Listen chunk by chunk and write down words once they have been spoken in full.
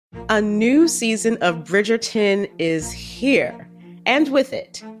A new season of Bridgerton is here. And with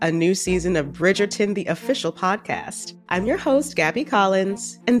it, a new season of Bridgerton, the official podcast. I'm your host, Gabby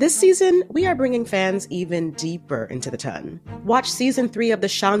Collins, and this season, we are bringing fans even deeper into the ton. Watch season 3 of the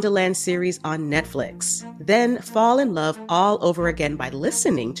Shondaland series on Netflix. Then fall in love all over again by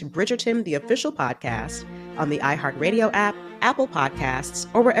listening to Bridgerton, the official podcast, on the iHeartRadio app, Apple Podcasts,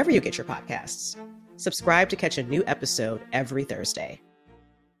 or wherever you get your podcasts. Subscribe to catch a new episode every Thursday.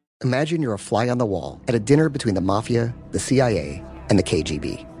 Imagine you're a fly on the wall at a dinner between the mafia, the CIA, and the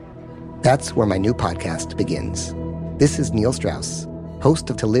KGB. That's where my new podcast begins. This is Neil Strauss,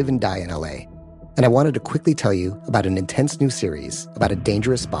 host of To Live and Die in LA, and I wanted to quickly tell you about an intense new series about a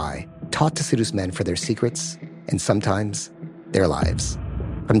dangerous spy taught to seduce men for their secrets and sometimes their lives.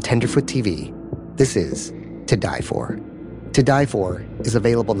 From Tenderfoot TV, this is To Die For. To Die For is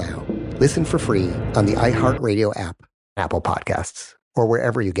available now. Listen for free on the iHeartRadio app, Apple Podcasts, or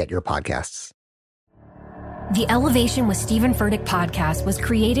wherever you get your podcasts. The Elevation with Stephen Furtick podcast was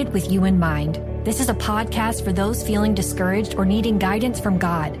created with you in mind. This is a podcast for those feeling discouraged or needing guidance from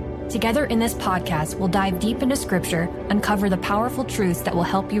God. Together in this podcast, we'll dive deep into Scripture, uncover the powerful truths that will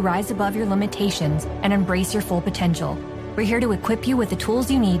help you rise above your limitations and embrace your full potential. We're here to equip you with the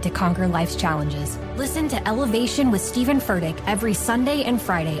tools you need to conquer life's challenges. Listen to Elevation with Stephen Furtick every Sunday and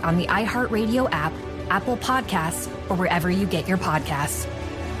Friday on the iHeartRadio app, Apple Podcasts, or wherever you get your podcasts.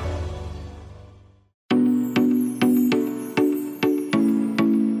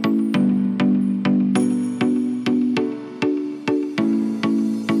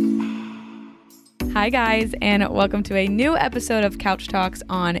 Hi guys, and welcome to a new episode of Couch Talks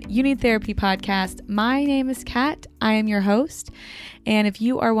on You Need Therapy podcast. My name is Kat. I am your host. And if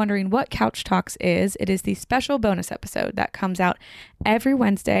you are wondering what Couch Talks is, it is the special bonus episode that comes out every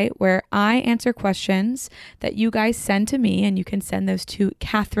Wednesday where I answer questions that you guys send to me, and you can send those to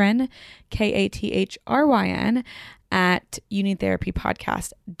Kathryn, Kathryn, at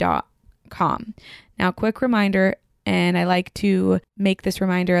youneedtherapypodcast.com. Now, quick reminder, and I like to make this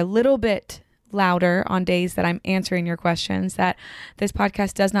reminder a little bit louder on days that I'm answering your questions, that this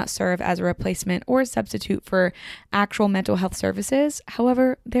podcast does not serve as a replacement or a substitute for actual mental health services.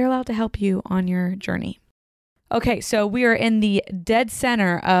 However, they're allowed to help you on your journey. Okay, so we are in the dead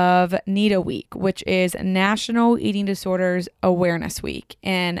center of NEDA Week, which is National Eating Disorders Awareness Week.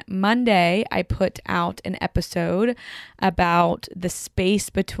 And Monday, I put out an episode about the space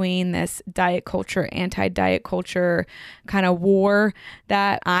between this diet culture, anti-diet culture kind of war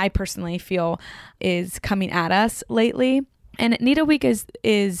that I personally feel is coming at us lately. And NEDA Week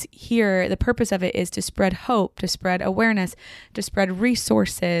is here. The purpose of it is to spread hope, to spread awareness, to spread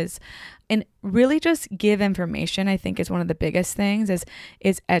resources, and really just give information. I think is one of the biggest things is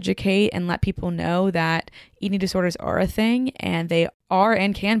educate and let people know that eating disorders are a thing, and they are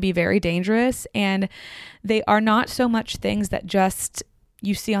and can be very dangerous, and they are not so much things that just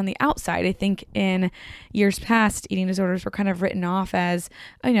you see on the outside. I think in years past, eating disorders were kind of written off as,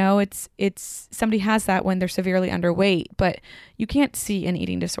 I know, it's somebody has that when they're severely underweight, but you can't see an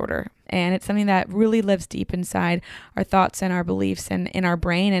eating disorder. And it's something that really lives deep inside our thoughts and our beliefs and in our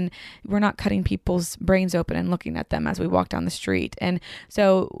brain. And we're not cutting people's brains open and looking at them as we walk down the street. And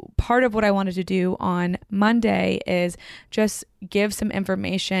so part of what I wanted to do on Monday is just give some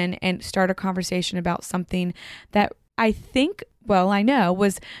information and start a conversation about something that I think, well, I know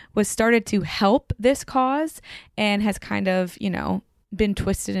was started to help this cause and has kind of, been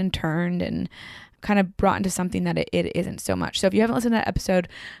twisted and turned and kind of brought into something that it isn't so much. So if you haven't listened to that episode,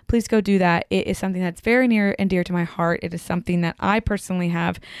 please go do that. It is something that's very near and dear to my heart. It is something that I personally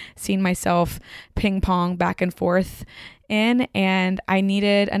have seen myself ping pong back and forth in, and I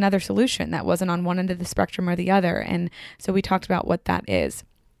needed another solution that wasn't on one end of the spectrum or the other. And so we talked about what that is.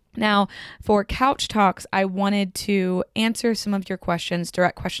 Now, for Couch Talks, I wanted to answer some of your questions,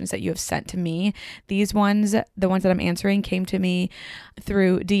 direct questions that you have sent to me. These ones, the ones that I'm answering, came to me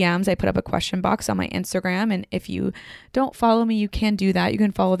through DMs. I put up a question box on my Instagram, and if you don't follow me, you can do that. You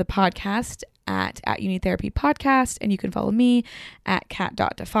can follow the podcast at You Need Therapy Podcast, and you can follow me at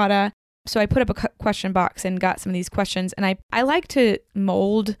kat.defada. So I put up a question box and got some of these questions, and I like to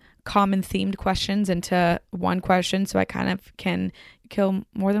mold common themed questions into one question so I kind of can kill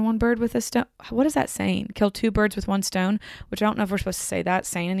more than one bird with a stone. What is that saying? Kill two birds with one stone, which I don't know if we're supposed to say that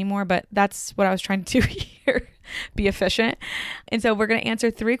saying anymore, but that's what I was trying to do here. Be efficient. And so we're going to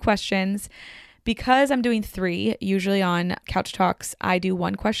answer 3 questions. Because I'm doing 3, usually on Couch Talks, I do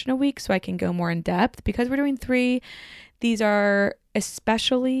 1 question a week so I can go more in depth. Because we're doing 3, these are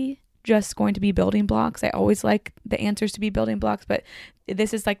especially just going to be building blocks. I always like the answers to be building blocks, but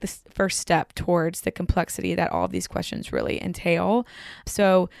this is like the first step towards the complexity that all of these questions really entail.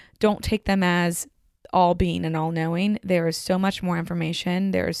 So don't take them as all being and all knowing. There is so much more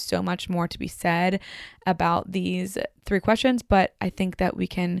information. There is so much more to be said about these 3 questions, but I think that we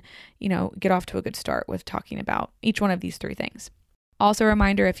can, get off to a good start with talking about each one of these 3 things. Also, a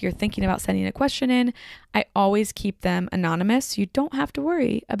reminder, if you're thinking about sending a question in, I always keep them anonymous. You don't have to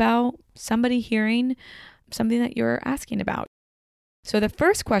worry about somebody hearing something that you're asking about. So the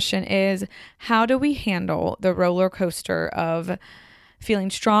first question is, how do we handle the roller coaster of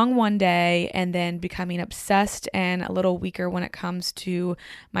feeling strong one day and then becoming obsessed and a little weaker when it comes to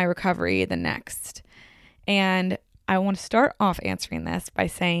my recovery the next? And I want to start off answering this by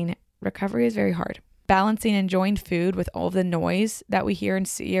saying recovery is very hard. Balancing enjoying food with all the noise that we hear and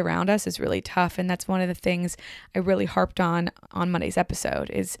see around us is really tough. And that's one of the things I really harped on Monday's episode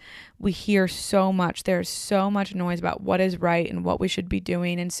is we hear so much. There's so much noise about what is right and what we should be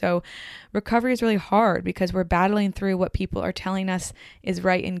doing. And so recovery is really hard because we're battling through what people are telling us is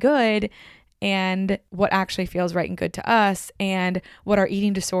right and good and what actually feels right and good to us and what our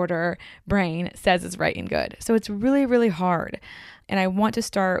eating disorder brain says is right and good. So it's really, really hard. And I want to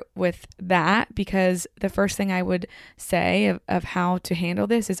start with that because the first thing I would say of how to handle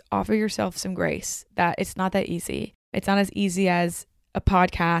this is offer yourself some grace, that it's not that easy. It's not as easy as a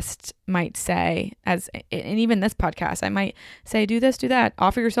podcast might say, and even this podcast, I might say, do this, do that,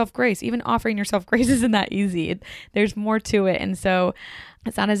 offer yourself grace. Even offering yourself grace isn't that easy. There's more to it. And so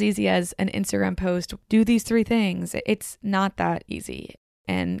it's not as easy as an Instagram post, do these 3 things. It's not that easy.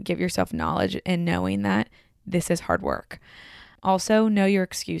 And give yourself knowledge in knowing that this is hard work. Also, know your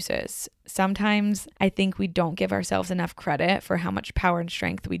excuses. Sometimes I think we don't give ourselves enough credit for how much power and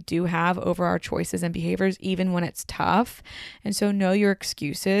strength we do have over our choices and behaviors, even when it's tough. And so know your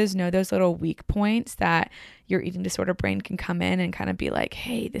excuses, know those little weak points that your eating disorder brain can come in and kind of be like,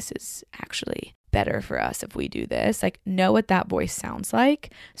 hey, this is actually better for us if we do this. Like, know what that voice sounds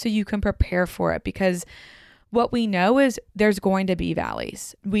like so you can prepare for it, because what we know is there's going to be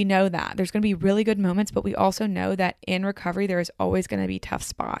valleys. We know that there's going to be really good moments, but we also know that in recovery, there is always going to be tough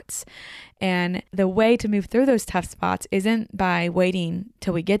spots. And the way to move through those tough spots isn't by waiting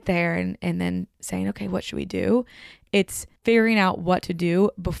till we get there and then saying, okay, what should we do? It's figuring out what to do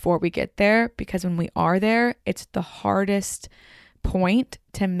before we get there, because when we are there, it's the hardest point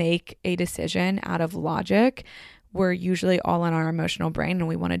to make a decision out of logic. We're usually all in our emotional brain and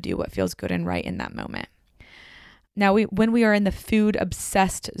we want to do what feels good and right in that moment. Now, when we are in the food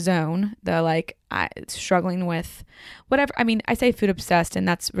obsessed zone, struggling with whatever, I say food obsessed, and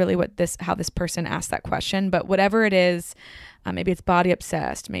that's really how this person asked that question, but whatever it is, maybe it's body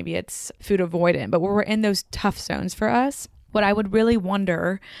obsessed, maybe it's food avoidant, but when we're in those tough zones for us, what I would really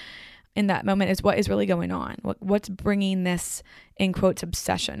wonder in that moment is what is really going on? What's bringing this, in quotes,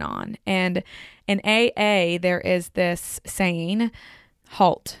 obsession on? And in AA, there is this saying,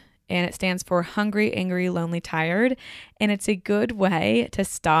 HALT. And it stands for hungry, angry, lonely, tired. And it's a good way to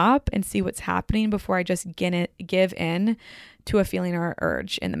stop and see what's happening before I just give in to a feeling or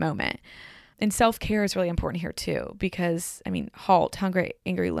urge in the moment. And self-care is really important here too, because HALT, hungry,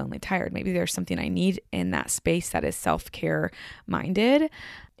 angry, lonely, tired. Maybe there's something I need in that space that is self-care minded.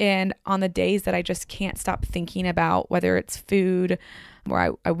 And on the days that I just can't stop thinking about whether it's food,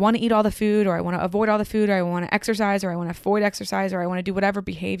 where I want to eat all the food, or I want to avoid all the food, or I want to exercise, or I want to avoid exercise, or I want to do whatever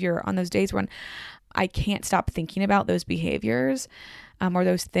behavior, on those days when I can't stop thinking about those behaviors or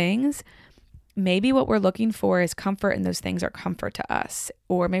those things, maybe what we're looking for is comfort, and those things are comfort to us.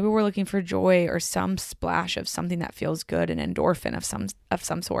 Or maybe we're looking for joy or some splash of something that feels good, an endorphin of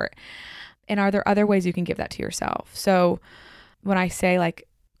some sort. And are there other ways you can give that to yourself? So when I say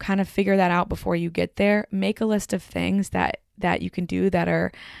kind of figure that out before you get there, make a list of things that you can do that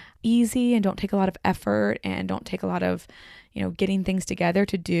are easy and don't take a lot of effort and don't take a lot of, getting things together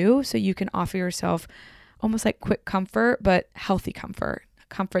to do, so you can offer yourself almost like quick comfort, but healthy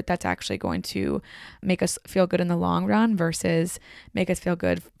comfort that's actually going to make us feel good in the long run versus make us feel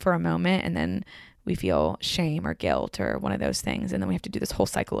good for a moment and then we feel shame or guilt or one of those things, and then we have to do this whole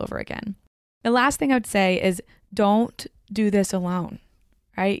cycle over again. The last thing I would say is don't do this alone.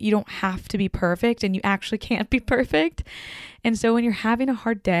 Right? You don't have to be perfect, and you actually can't be perfect. And so when you're having a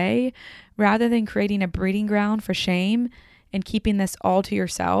hard day, rather than creating a breeding ground for shame and keeping this all to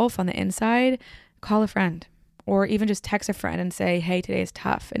yourself on the inside, call a friend or even just text a friend and say, hey, today is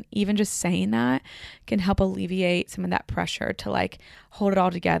tough. And even just saying that can help alleviate some of that pressure to hold it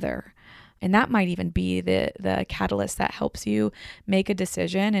all together. And that might even be the catalyst that helps you make a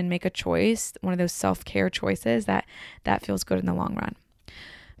decision and make a choice, one of those self-care choices that feels good in the long run.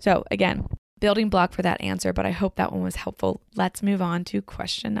 So again, building block for that answer, but I hope that one was helpful. Let's move on to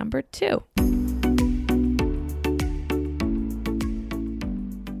question number 2.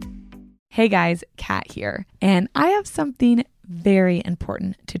 Hey guys, Kat here, and I have something very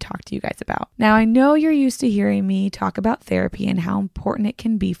important to talk to you guys about. Now, I know you're used to hearing me talk about therapy and how important it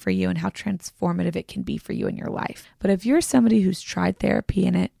can be for you and how transformative it can be for you in your life. But if you're somebody who's tried therapy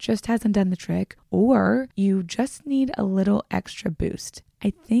and it just hasn't done the trick, or you just need a little extra boost, I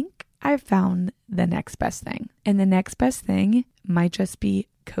think I've found the next best thing. And the next best thing might just be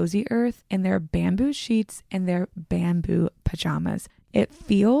Cozy Earth and their bamboo sheets and their bamboo pajamas. It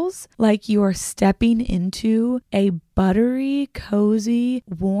feels like you are stepping into a buttery, cozy,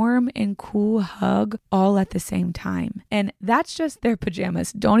 warm, and cool hug all at the same time. And that's just their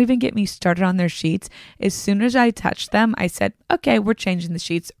pajamas. Don't even get me started on their sheets. As soon as I touched them, I said, okay, we're changing the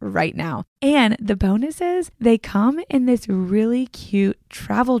sheets right now. And the bonus is they come in this really cute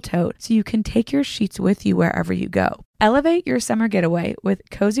travel tote, so you can take your sheets with you wherever you go. Elevate your summer getaway with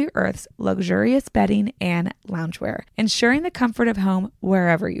Cozy Earth's luxurious bedding and loungewear, ensuring the comfort of home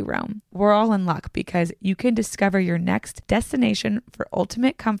wherever you roam. We're all in luck because you can discover your next destination for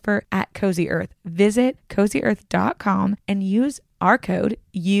ultimate comfort at Cozy Earth. Visit CozyEarth.com and use our code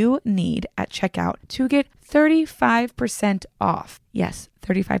YOUNEED at checkout to get 35% off. Yes,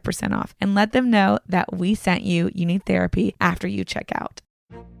 35% off. And let them know that we sent you need therapy after you check out.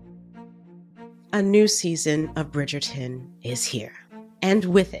 A new season of Bridgerton is here. And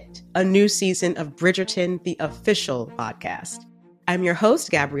with it, a new season of Bridgerton, the official podcast. I'm your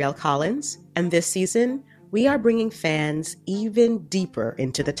host, Gabrielle Collins, and this season, we are bringing fans even deeper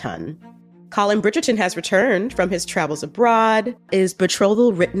into the ton. Colin Bridgerton has returned from his travels abroad. Is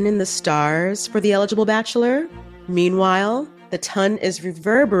betrothal written in the stars for the eligible bachelor? Meanwhile, the ton is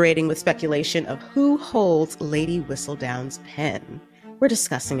reverberating with speculation of who holds Lady Whistledown's pen. We're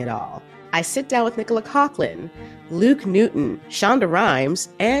discussing it all. I sit down with Nicola Coughlan, Luke Newton, Shonda Rhimes,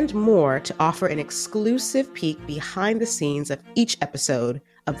 and more to offer an exclusive peek behind the scenes of each episode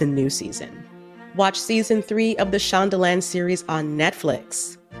of the new season. Watch season 3 of the Shondaland series on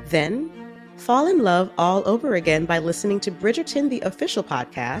Netflix. Then, fall in love all over again by listening to Bridgerton, the official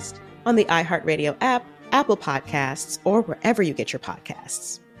podcast, on the iHeartRadio app, Apple Podcasts, or wherever you get your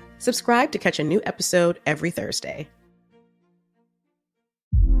podcasts. Subscribe to catch a new episode every Thursday.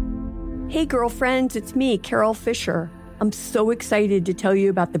 Hey girlfriends, it's me, Carol Fisher. I'm so excited to tell you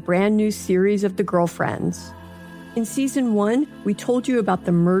about the brand new series of The Girlfriends. In season 1, we told you about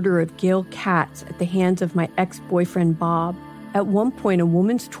the murder of Gail Katz at the hands of my ex-boyfriend Bob. At one point, a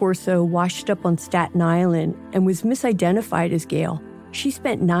woman's torso washed up on Staten Island and was misidentified as Gail. She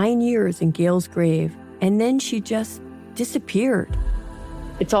spent 9 years in Gail's grave, and then she just disappeared.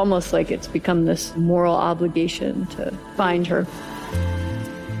 It's almost like it's become this moral obligation to find her.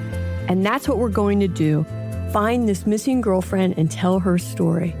 And that's what we're going to do. Find this missing girlfriend and tell her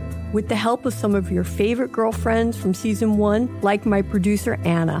story. With the help of some of your favorite girlfriends from season 1, like my producer,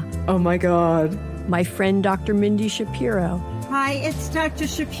 Anna. Oh my God. My friend, Dr. Mindy Shapiro. Hi, it's Dr.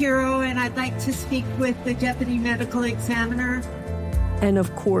 Shapiro, and I'd like to speak with the Deputy Medical Examiner. And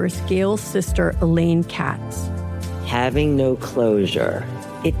of course, Gail's sister, Elaine Katz. Having no closure,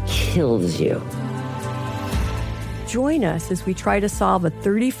 it kills you. Join us as we try to solve a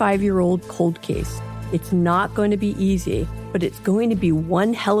 35-year-old cold case. It's not going to be easy, but it's going to be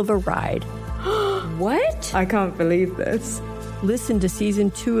one hell of a ride. What? I can't believe this. Listen to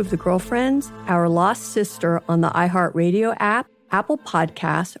season 2 of The Girlfriends, Our Lost Sister on the iHeartRadio app, Apple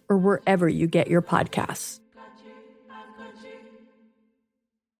Podcasts, or wherever you get your podcasts.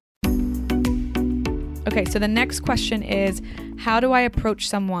 Okay, so the next question is, how do I approach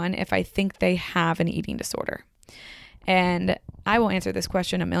someone if I think they have an eating disorder? And I will answer this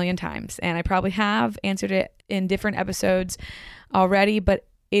question a million times, and I probably have answered it in different episodes already, but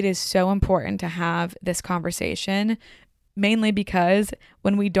it is so important to have this conversation, mainly because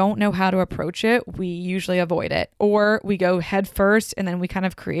when we don't know how to approach it, we usually avoid it, or we go head first and then we kind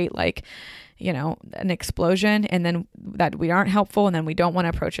of create an explosion, and then that we aren't helpful, and then we don't want to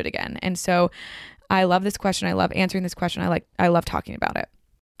approach it again. And so I love this question. I love answering this question. I love talking about it.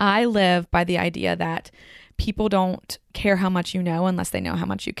 I live by the idea that people don't care how much you know unless they know how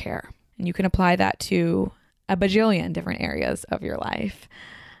much you care. And you can apply that to a bajillion different areas of your life.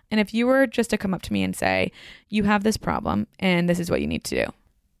 And if you were just to come up to me and say, you have this problem and this is what you need to do,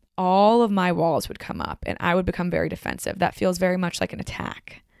 all of my walls would come up and I would become very defensive. That feels very much like an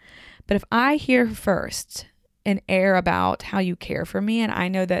attack. But if I hear first an air about how you care for me, and I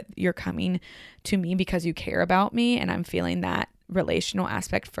know that you're coming to me because you care about me, and I'm feeling that relational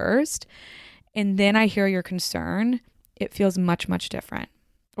aspect first, and then I hear your concern, it feels much, much different.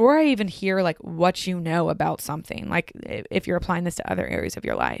 Or I even hear like what you know about something, like if you're applying this to other areas of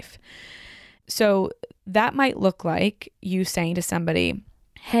your life. So that might look like you saying to somebody,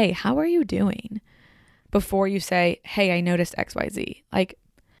 hey, how are you doing? Before you say, hey, I noticed XYZ. Like,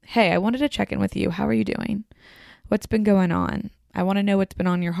 hey, I wanted to check in with you. How are you doing? What's been going on? I want to know what's been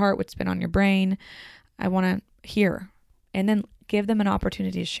on your heart, what's been on your brain. I want to hear. And then give them an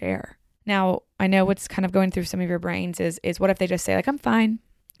opportunity to share. Now, I know what's kind of going through some of your brains is what if they just say like, I'm fine?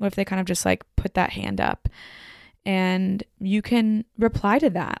 What if they kind of just like put that hand up? And you can reply to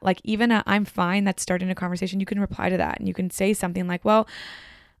that. Like even a I'm fine, that's starting a conversation. You can reply to that and you can say something like, well,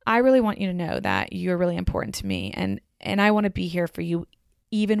 I really want you to know that you're really important to me. And I want to be here for you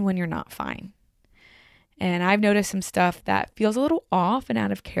even when you're not fine. And I've noticed some stuff that feels a little off and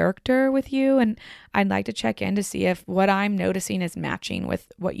out of character with you. And I'd like to check in to see if what I'm noticing is matching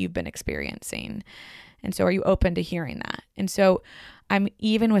with what you've been experiencing. And so are you open to hearing that? And so I'm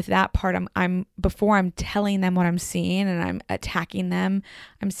even with that part, I'm before I'm telling them what I'm seeing and I'm attacking them,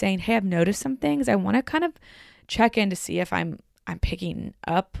 I'm saying, hey, I've noticed some things. I want to kind of check in to see if I'm picking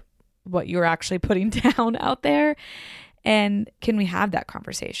up what you're actually putting down out there. And can we have that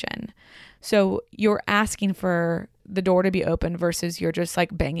conversation? So you're asking for the door to be open versus you're just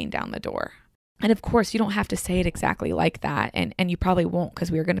like banging down the door. And of course, you don't have to say it exactly like that. And you probably won't,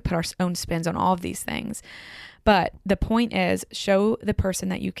 because we're going to put our own spins on all of these things. But the point is, show the person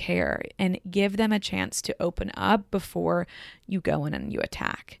that you care and give them a chance to open up before you go in and you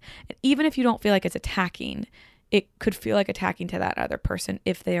attack. And even if you don't feel like it's attacking, it could feel like attacking to that other person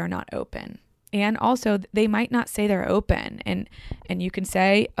if they are not open. And also, they might not say they're open. And you can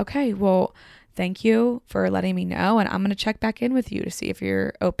say, okay, well, thank you for letting me know. And I'm going to check back in with you to see if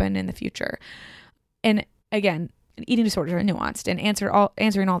you're open in the future. And again, eating disorders are nuanced, and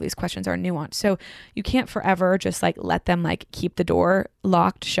answering all these questions are nuanced. So you can't forever just like let them like keep the door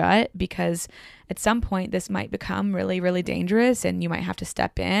locked shut, because at some point this might become really, really dangerous and you might have to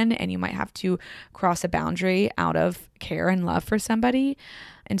step in and you might have to cross a boundary out of care and love for somebody.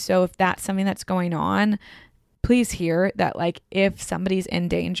 And so if that's something that's going on, please hear that like if somebody's in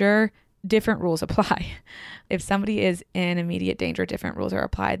danger, different rules apply. If somebody is in immediate danger, different rules are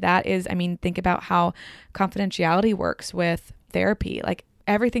applied. That is, I mean, think about how confidentiality works with therapy. Like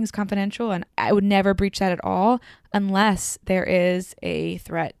everything's confidential, and I would never breach that at all unless there is a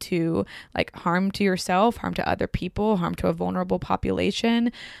threat to like harm to yourself, harm to other people, harm to a vulnerable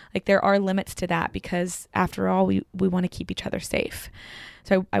population. Like there are limits to that, because after all, we want to keep each other safe.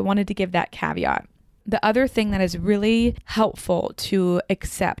 So I wanted to give that caveat. The other thing that is really helpful to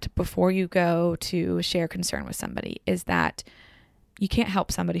accept before you go to share concern with somebody is that you can't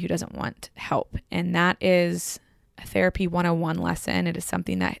help somebody who doesn't want help. And that is a therapy 101 lesson. It is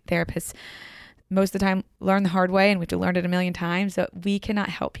something that therapists most of the time learn the hard way, and we have to learn it a million times. So we cannot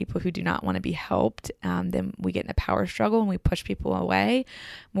help people who do not want to be helped. Then we get in a power struggle and we push people away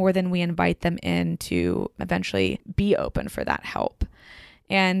more than we invite them in to eventually be open for that help.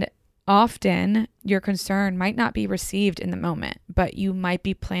 And often your concern might not be received in the moment, but you might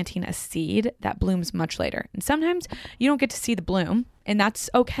be planting a seed that blooms much later. And sometimes you don't get to see the bloom, and that's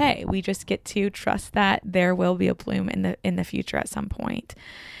okay. We just get to trust that there will be a bloom in the future at some point.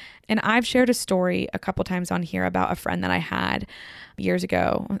 And I've shared a story a couple times on here about a friend that I had years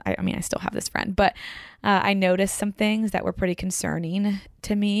ago. I mean, I still have this friend, but I noticed some things that were pretty concerning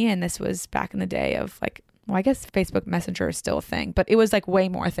to me. And this was back in the day of like, well, I guess Facebook Messenger is still a thing, but it was like way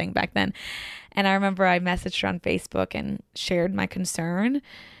more a thing back then. And I remember I messaged her on Facebook and shared my concern.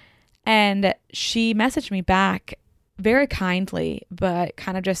 And she messaged me back very kindly, but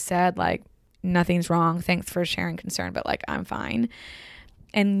kind of just said like, nothing's wrong. Thanks for sharing concern, but like, I'm fine.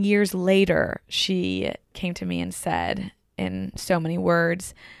 And years later, she came to me and said in so many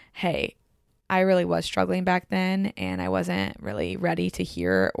words, hey, I really was struggling back then, and I wasn't really ready to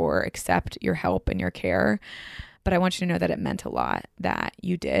hear or accept your help and your care. But I want you to know that it meant a lot that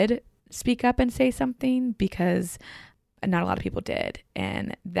you did speak up and say something, because not a lot of people did.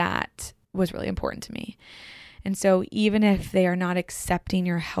 And that was really important to me. And so even if they are not accepting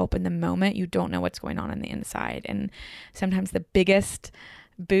your help in the moment, you don't know what's going on the inside. And sometimes the biggest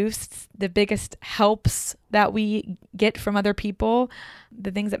boosts, the biggest helps that we get from other people, the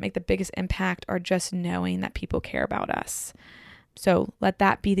things that make the biggest impact are just knowing that people care about us. So let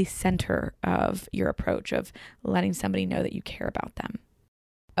that be the center of your approach, of letting somebody know that you care about them.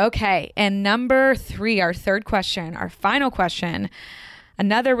 Okay, and number 3, our third question, our final question,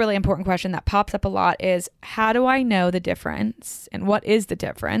 another really important question that pops up a lot is, how do I know the difference, and what is the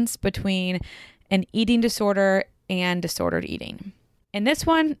difference between an eating disorder and disordered eating? And this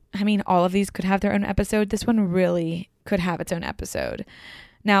one, I mean, all of these could have their own episode. This one really could have its own episode,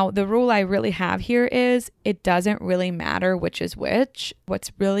 Now, the rule I really have here is it doesn't really matter which is which.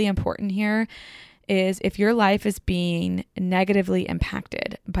 What's really important here is if your life is being negatively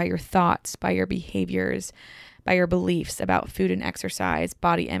impacted by your thoughts, by your behaviors, by your beliefs about food and exercise,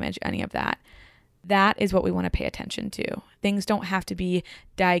 body image, any of that, that is what we want to pay attention to. Things don't have to be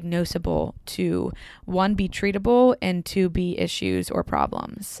diagnosable to, one, be treatable, and two, be issues or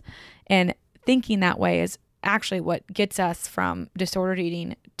problems. And thinking that way is actually what gets us from disordered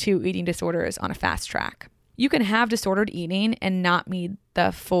eating to eating disorders on a fast track. You can have disordered eating and not meet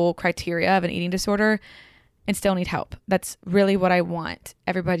the full criteria of an eating disorder and still need help. That's really what I want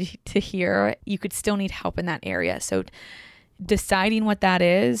everybody to hear. You could still need help in that area. So deciding what that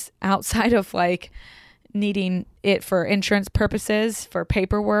is outside of like needing it for insurance purposes, for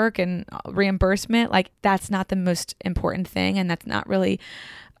paperwork and reimbursement, like that's not the most important thing. And that's not really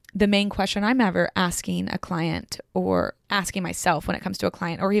the main question I'm ever asking a client or asking myself when it comes to a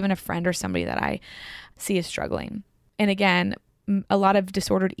client or even a friend or somebody that I see is struggling. And again, a lot of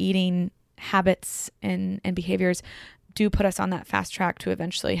disordered eating habits and behaviors do put us on that fast track to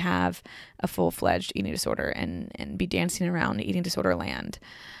eventually have a full-fledged eating disorder and be dancing around eating disorder land.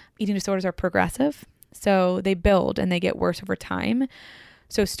 Eating disorders are progressive, so they build and they get worse over time.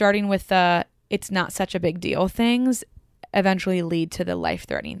 So starting with the it's not such a big deal things eventually lead to the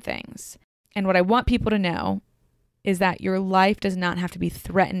life-threatening things. And what I want people to know is that your life does not have to be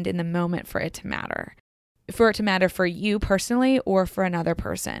threatened in the moment for it to matter. For it to matter for you personally or for another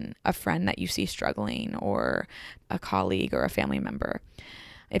person, a friend that you see struggling or a colleague or a family member.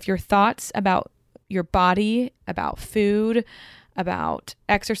 If your thoughts about your body, about food, about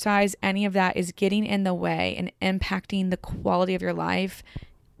exercise, any of that is getting in the way and impacting the quality of your life,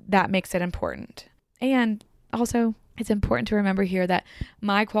 that makes it important. And also, it's important to remember here that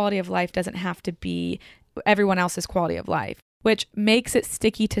my quality of life doesn't have to be everyone else's quality of life, which makes it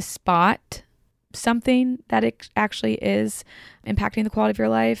sticky to spot something that it actually is impacting the quality of your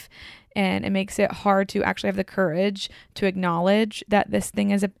life. And it makes it hard to actually have the courage to acknowledge that this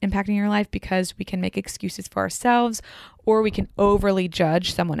thing is impacting your life because we can make excuses for ourselves or we can overly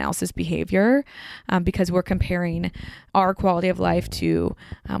judge someone else's behavior because we're comparing our quality of life to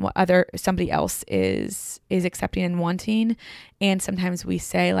what somebody else is accepting and wanting. And sometimes we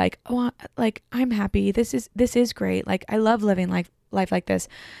say like, oh, like I'm happy. This is great. Like I love living life like this,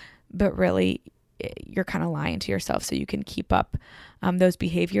 but really you're kind of lying to yourself so you can keep up those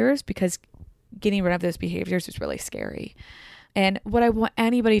behaviors, because getting rid of those behaviors is really scary. And what I want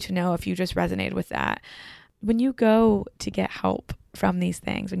anybody to know, if you just resonated with that, when you go to get help from these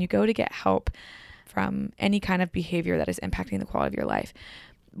things, when you go to get help from any kind of behavior that is impacting the quality of your life,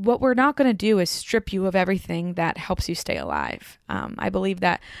 what we're not going to do is strip you of everything that helps you stay alive. I believe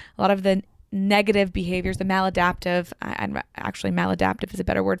that a lot of the negative behaviors, the maladaptive, and actually maladaptive is a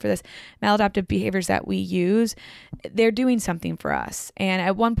better word for this, maladaptive behaviors that we use, they're doing something for us. And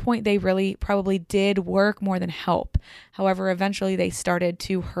at one point they really probably did work more than help. However, eventually they started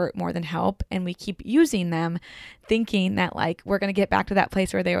to hurt more than help. And we keep using them thinking that like we're going to get back to that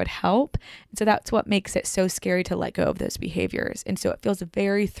place where they would help. And so that's what makes it so scary to let go of those behaviors. And so it feels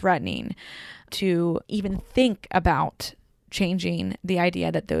very threatening to even think about changing the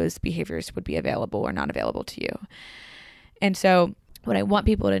idea that those behaviors would be available or not available to you. And so what I want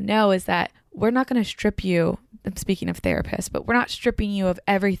people to know is that we're not going to strip you, I'm speaking of therapists, but we're not stripping you of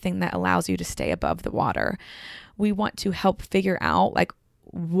everything that allows you to stay above the water. We want to help figure out like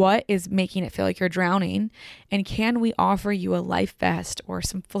what is making it feel like you're drowning, and can we offer you a life vest or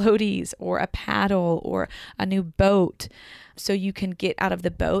some floaties or a paddle or a new boat so you can get out of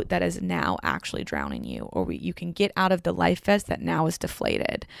the boat that is now actually drowning you, or you can get out of the life vest that now is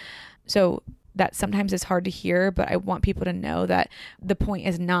deflated. So that sometimes is hard to hear, but I want people to know that the point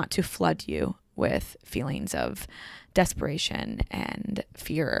is not to flood you with feelings of desperation and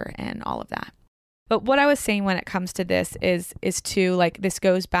fear and all of that. But what I was saying when it comes to this is to like, this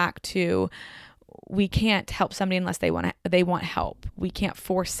goes back to, we can't help somebody unless they want help. We can't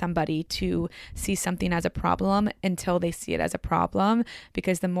force somebody to see something as a problem until they see it as a problem,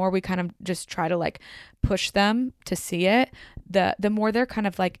 because the more we kind of just try to like push them to see it, the more they're kind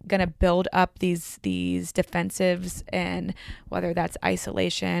of like going to build up these defensives, and whether that's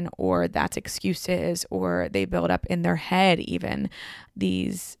isolation or that's excuses, or they build up in their head even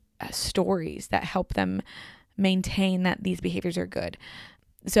these stories that help them maintain that these behaviors are good.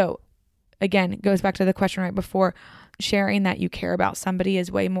 So again, it goes back to the question right before. Sharing that you care about somebody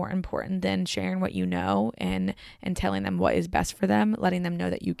is way more important than sharing what you know and telling them what is best for them. Letting them know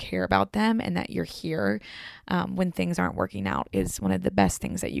that you care about them and that you're here when things aren't working out is one of the best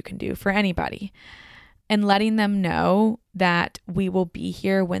things that you can do for anybody. and letting them know that we will be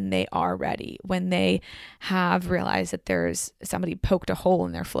here when they are ready, when they have realized that there's somebody poked a hole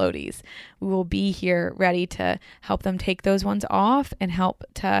in their floaties. We will be here ready to help them take those ones off and help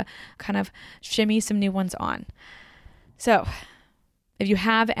to kind of shimmy some new ones on. So if you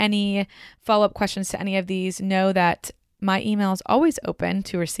have any follow-up questions to any of these, know that my email is always open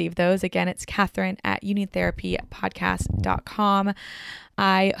to receive those. Again, it's Catherine@younidtherapypodcast.com.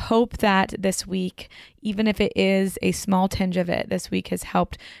 I hope that this week, even if it is a small tinge of it, this week has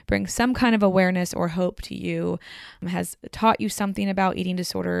helped bring some kind of awareness or hope to you, has taught you something about eating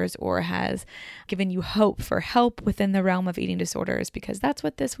disorders, or has given you hope for help within the realm of eating disorders, because that's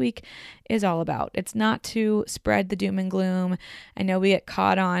what this week is all about. It's not to spread the doom and gloom. I know we get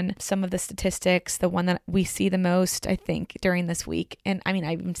caught on some of the statistics. The one that we see the most, I think, during this week, and I mean,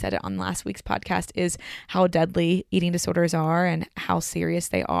 I even said it on last week's podcast, is how deadly eating disorders are and how serious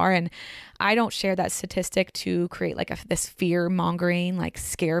they are. And I don't share that statistic to create like this fear mongering, like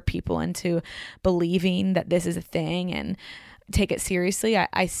scare people into believing that this is a thing and take it seriously.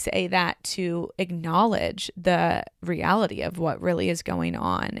 I say that to acknowledge the reality of what really is going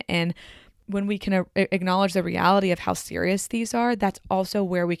on. And when we can acknowledge the reality of how serious these are, that's also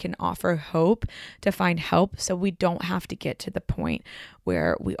where we can offer hope to find help, so we don't have to get to the point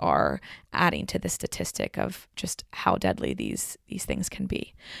where we are adding to the statistic of just how deadly these things can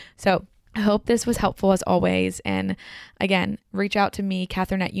be. So I hope this was helpful as always. And again, reach out to me,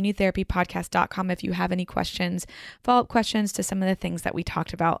 Catherine@younidtherapypodcast.com, if you have any questions, follow-up questions to some of the things that we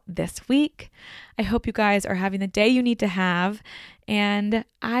talked about this week. I hope you guys are having the day you need to have, and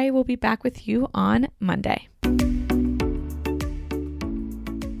I will be back with you on Monday.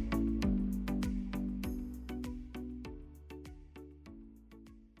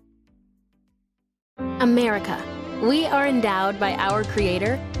 America. We are endowed by our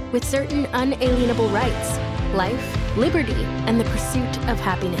Creator with certain unalienable rights: life, liberty, and the pursuit of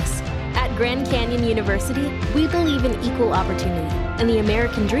happiness. At Grand Canyon University, we believe in equal opportunity, and the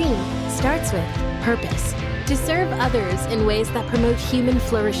American dream starts with purpose. To serve others in ways that promote human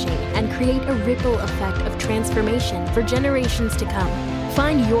flourishing and create a ripple effect of transformation for generations to come.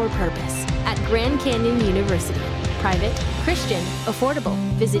 Find your purpose at Grand Canyon University. Private, Christian, affordable.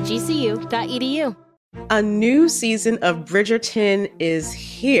 Visit gcu.edu. A new season of Bridgerton is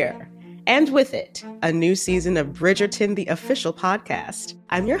here. And with it, a new season of Bridgerton, the official podcast.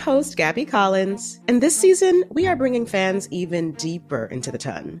 I'm your host, Gabby Collins, and this season, we are bringing fans even deeper into the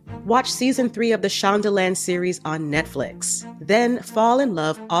ton. Watch season 3 of the Shondaland series on Netflix. Then fall in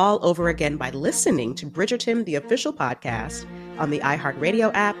love all over again by listening to Bridgerton, the official podcast, on the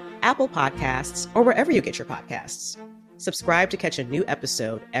iHeartRadio app, Apple Podcasts, or wherever you get your podcasts. Subscribe to catch a new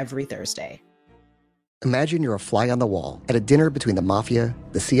episode every Thursday. Imagine you're a fly on the wall at a dinner between the mafia,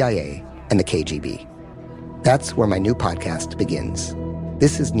 the CIA, and the KGB. That's where my new podcast begins.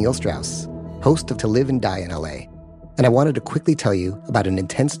 This is Neil Strauss, host of To Live and Die in LA, and I wanted to quickly tell you about an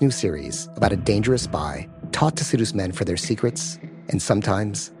intense new series about a dangerous spy taught to seduce men for their secrets and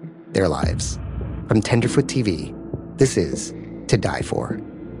sometimes their lives. From Tenderfoot TV, this is To Die For.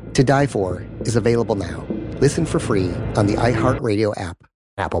 To Die For is available now. Listen for free on the iHeartRadio app,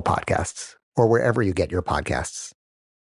 Apple Podcasts, or wherever you get your podcasts.